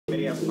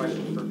a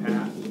question for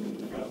Pat.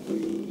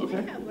 Okay.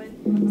 I have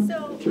one.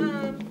 So,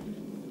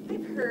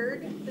 I've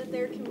heard that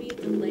there can be a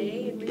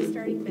delay in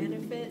restarting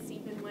benefits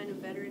even when a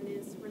veteran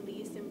is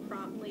released and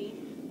promptly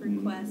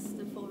requests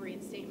the full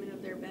reinstatement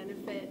of their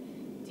benefit.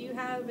 Do you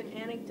have an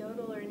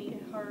anecdotal or any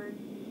hard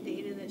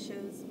data that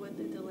shows what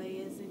the delay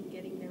is in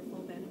getting their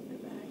full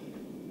benefit back?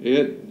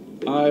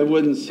 I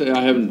wouldn't say,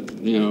 I haven't,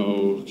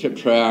 kept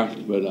track,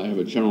 but I have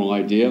a general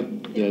idea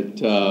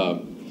that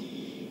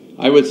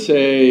I would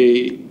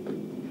say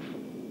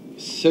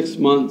 6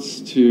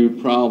 months to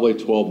probably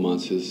 12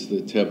 months is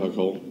the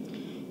typical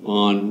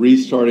on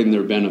restarting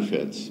their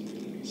benefits.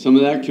 Some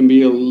of that can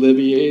be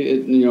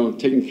alleviated,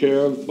 taken care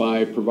of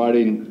by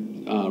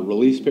providing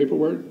release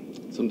paperwork.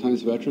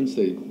 Sometimes veterans,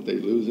 they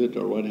lose it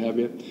or what have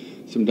you.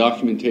 Some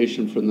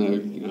documentation from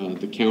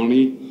the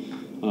county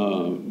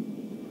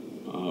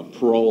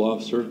parole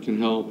officer can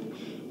help.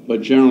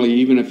 But generally,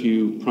 even if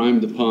you prime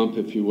the pump,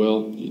 if you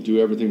will, you do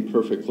everything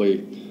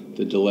perfectly,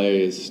 the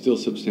delay is still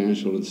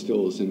substantial and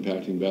still is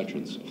impacting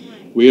veterans.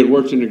 Right. We had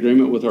worked in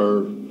agreement with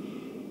our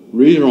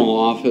regional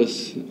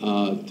office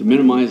to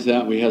minimize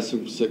that. We had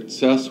some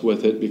success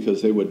with it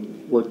because they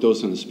would work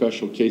those on a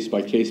special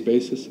case-by-case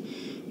basis.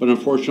 But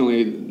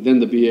unfortunately, then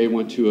the VA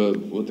went to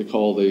what they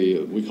call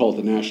we call it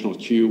the national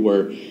queue,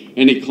 where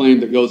any claim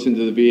that goes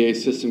into the VA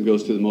system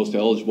goes to the most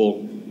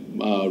eligible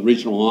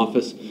regional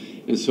office.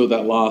 And so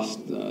that lost,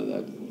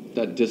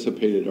 that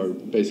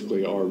dissipated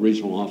basically our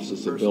regional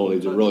office's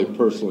ability to really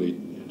personally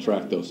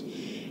track those.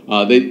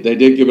 They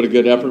did give it a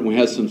good effort, and we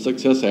had some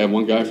success. I have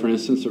one guy, for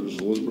instance, that was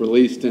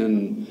released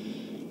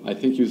I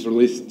think he was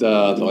released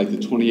like the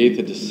 28th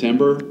of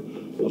December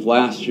of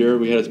last year.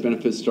 We had his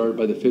benefits started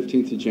by the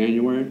 15th of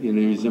January, and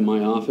he was in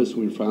my office.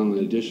 We found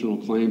additional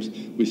claims.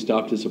 We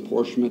stopped his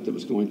apportionment that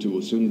was going to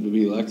a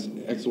soon-to-be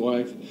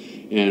ex-wife,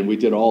 and we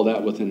did all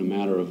that within a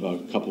matter of a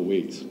couple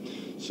weeks.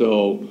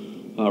 So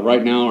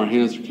right now our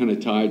hands are kind of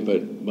tied,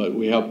 but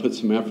we have put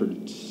some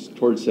efforts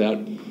towards that.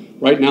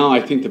 Right now, I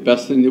think the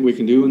best thing that we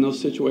can do in those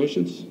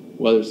situations,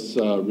 whether it's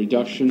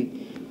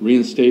reduction,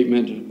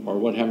 reinstatement, or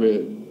what have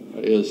you,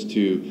 is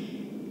to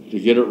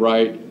get it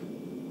right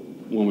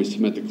when we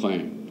submit the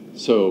claim.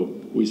 So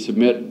we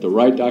submit the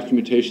right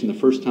documentation the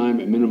first time.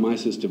 It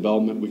minimizes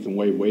development. We can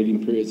waive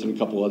waiting periods and a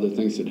couple other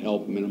things that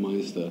help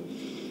minimize the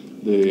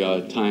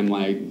time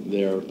lag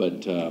there.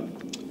 But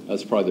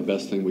that's probably the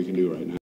best thing we can do right now.